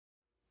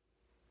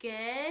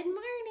Good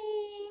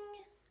morning.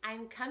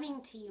 I'm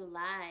coming to you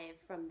live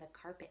from the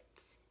carpet.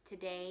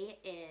 Today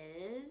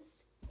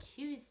is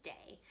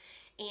Tuesday,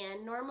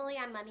 and normally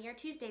on Monday or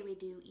Tuesday we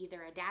do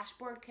either a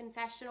dashboard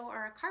confessional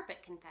or a carpet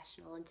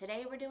confessional, and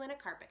today we're doing a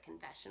carpet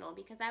confessional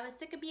because I was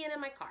sick of being in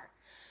my car.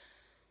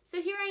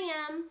 So here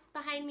I am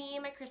behind me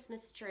in my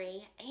Christmas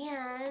tree,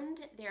 and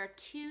there are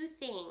two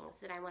things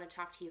that I want to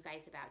talk to you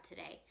guys about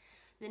today.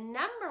 The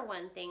number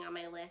one thing on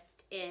my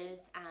list is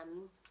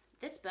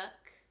this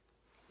book.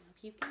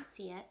 If you can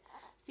see it.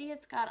 See,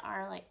 it's got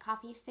our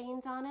coffee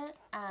stains on it.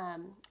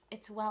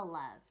 It's well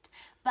loved.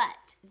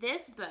 But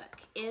this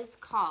book is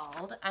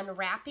called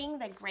Unwrapping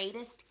the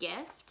Greatest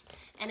Gift,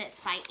 and it's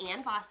by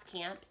Ann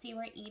Voskamp. See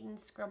where Eden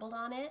scribbled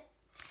on it?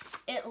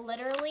 It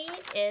literally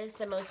is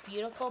the most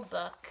beautiful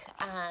book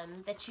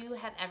that you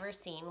have ever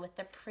seen, with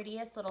the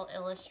prettiest little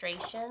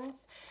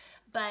illustrations.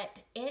 But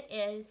it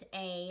is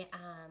a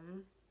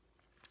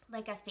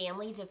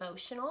family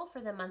devotional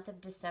for the month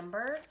of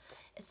December.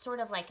 It's sort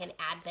of like an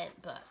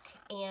Advent book,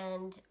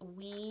 and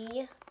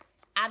we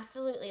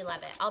absolutely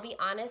love it. I'll be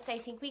honest, I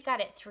think we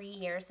got it 3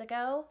 years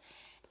ago,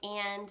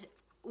 and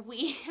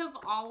we have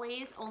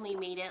always only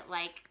made it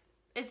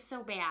it's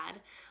so bad,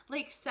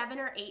 7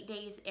 or 8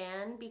 days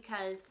in,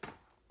 because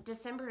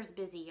December is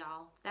busy,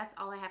 y'all. That's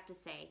all I have to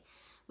say.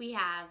 We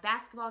have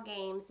basketball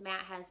games.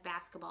 Matt has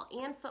basketball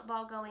and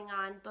football going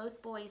on.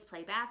 Both boys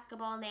play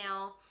basketball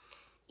now.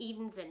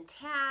 Eden's in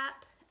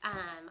tap.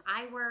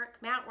 I work.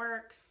 Matt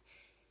works.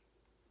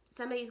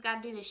 Somebody's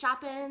got to do the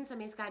shopping.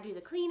 Somebody's got to do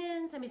the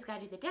cleaning. Somebody's got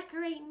to do the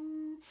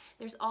decorating.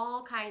 There's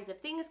all kinds of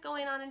things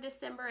going on in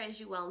December, as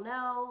you well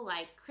know,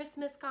 like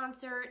Christmas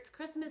concerts,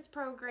 Christmas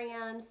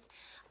programs,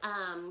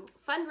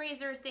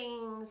 fundraiser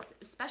things,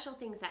 special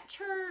things at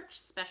church,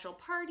 special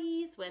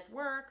parties with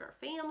work or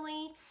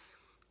family.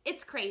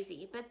 It's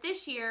crazy. But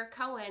this year,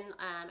 Cohen,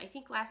 I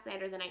think last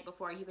night or the night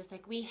before, he was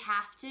like, we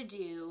have to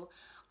do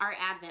our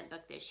Advent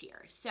book this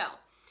year. So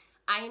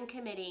I am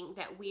committing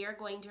that we are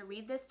going to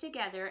read this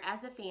together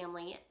as a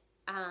family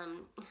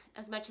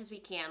as much as we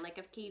can.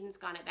 If Caden's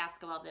gone at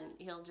basketball, then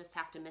he'll just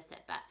have to miss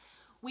it. But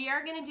we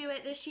are going to do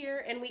it this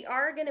year, and we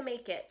are going to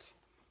make it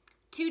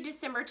to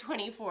December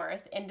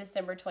 24th and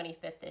December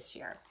 25th this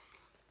year.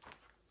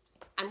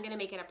 I'm going to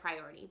make it a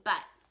priority.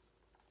 But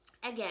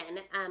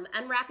again,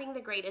 Unwrapping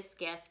the Greatest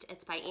Gift.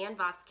 It's by Ann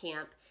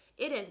Voskamp.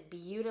 It is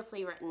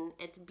beautifully written.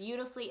 It's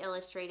beautifully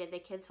illustrated. The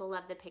kids will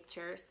love the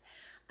pictures.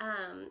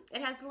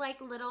 It has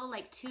little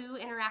 2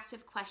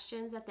 interactive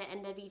questions at the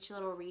end of each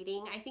little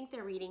reading. I think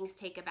the readings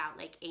take about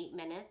 8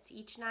 minutes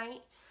each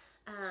night.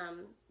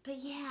 But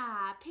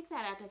yeah, pick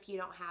that up if you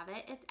don't have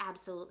it. It's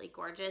absolutely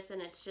gorgeous,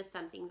 and it's just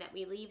something that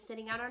we leave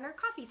sitting out on our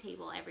coffee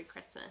table every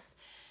Christmas.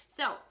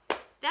 So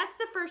that's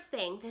the first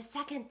thing. The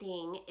second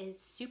thing is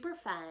super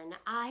fun.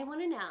 I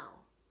want to know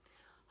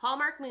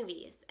Hallmark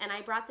movies, and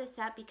I brought this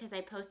up because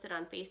I posted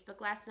on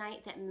Facebook last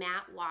night that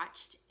Matt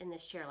watched in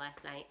this chair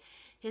last night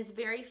his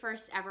very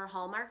first ever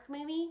Hallmark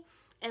movie,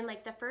 and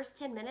the first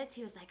 10 minutes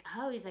he was like,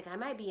 oh, he's like, I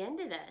might be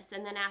into this,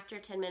 and then after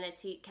 10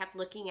 minutes he kept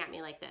looking at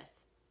me like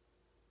this.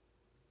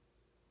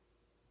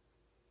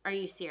 Are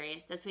you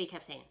serious? That's what he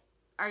kept saying.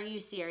 Are you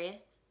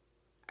serious?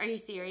 Are you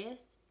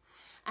serious?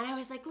 And I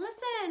was like,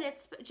 listen,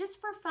 it's just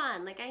for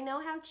fun. I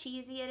know how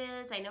cheesy it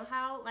is. I know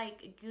how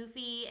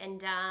goofy and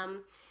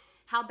dumb,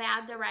 how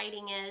bad the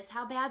writing is,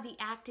 how bad the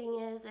acting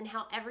is, and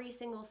how every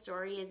single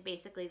story is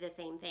basically the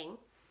same thing.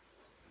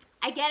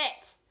 I get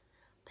it,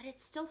 but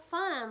it's still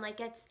fun.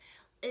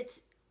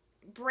 It's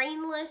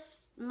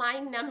brainless,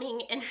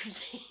 mind-numbing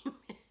entertainment.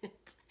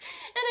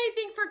 And I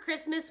think for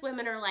Christmas,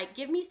 women are like,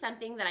 give me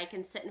something that I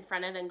can sit in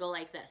front of and go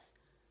like this.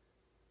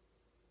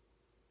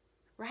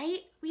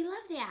 Right? We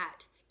love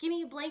that. Give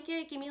me a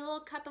blanket, give me a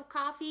little cup of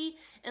coffee,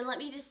 and let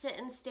me just sit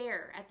and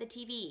stare at the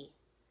TV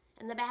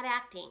and the bad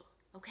acting,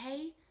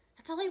 okay?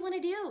 That's all I want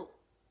to do.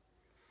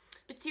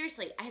 But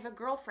seriously, I have a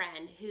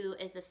girlfriend who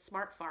is a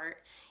smart fart,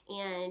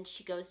 and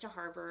she goes to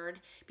Harvard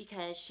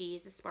because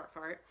she's a smart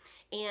fart,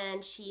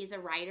 and she's a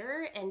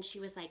writer, and she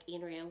was like,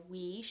 Andrea,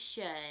 we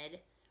should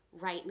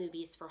write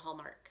movies for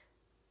Hallmark.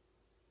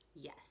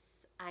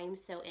 Yes, I'm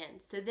so in.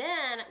 So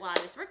then, while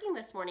I was working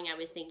this morning, I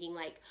was thinking,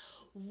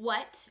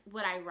 what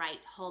would I write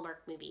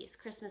Hallmark movies,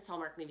 Christmas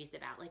Hallmark movies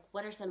about?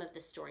 What are some of the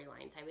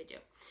storylines I would do?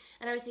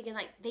 And I was thinking,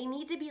 they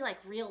need to be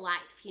real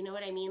life. You know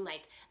what I mean?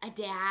 A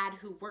dad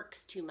who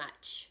works too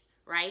much,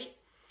 right?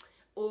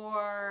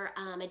 Or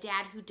a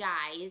dad who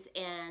dies,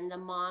 and the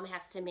mom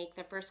has to make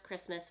the first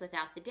Christmas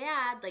without the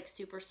dad,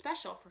 super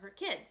special for her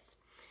kids.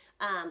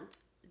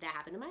 That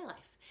happened in my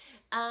life.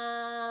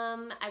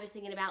 I was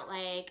thinking about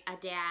a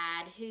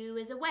dad who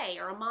is away,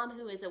 or a mom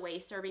who is away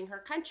serving her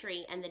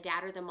country, and the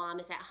dad or the mom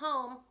is at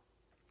home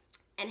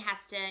and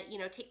has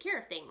to, take care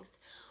of things.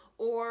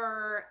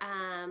 Or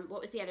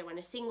what was the other one?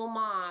 A single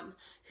mom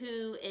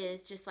who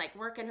is just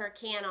working her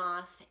can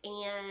off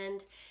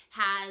and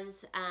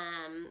has,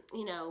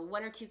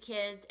 1 or 2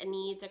 kids and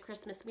needs a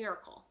Christmas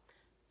miracle.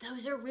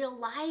 Those are real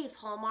life,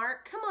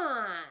 Hallmark. Come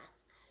on.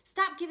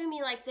 Stop giving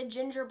me the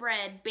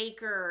gingerbread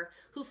baker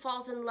who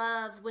falls in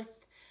love with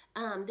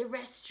the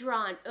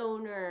restaurant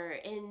owner,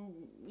 and,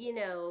 you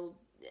know,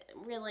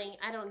 really,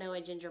 I don't know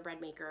a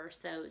gingerbread maker,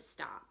 so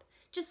stop.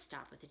 Just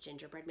stop with the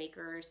gingerbread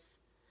makers.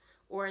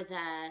 Or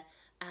the,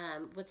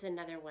 what's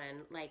another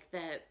one? Like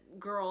the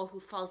girl who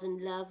falls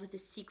in love with the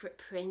secret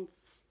prince.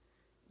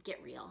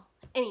 Get real.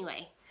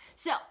 Anyway,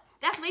 so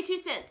that's my 2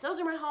 cents. Those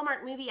are my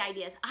Hallmark movie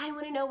ideas. I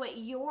want to know what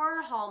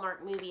your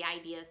Hallmark movie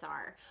ideas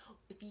are.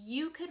 If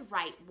you could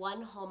write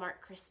one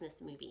Hallmark Christmas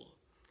movie,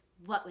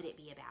 what would it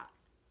be about?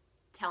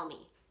 Tell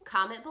me.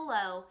 Comment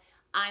below.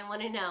 I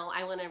want to know.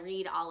 I want to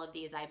read all of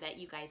these. I bet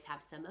you guys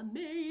have some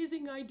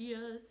amazing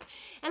ideas.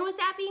 And with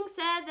that being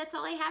said, that's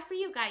all I have for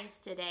you guys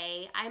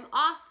today. I'm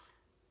off,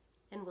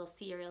 and we'll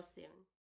see you real soon.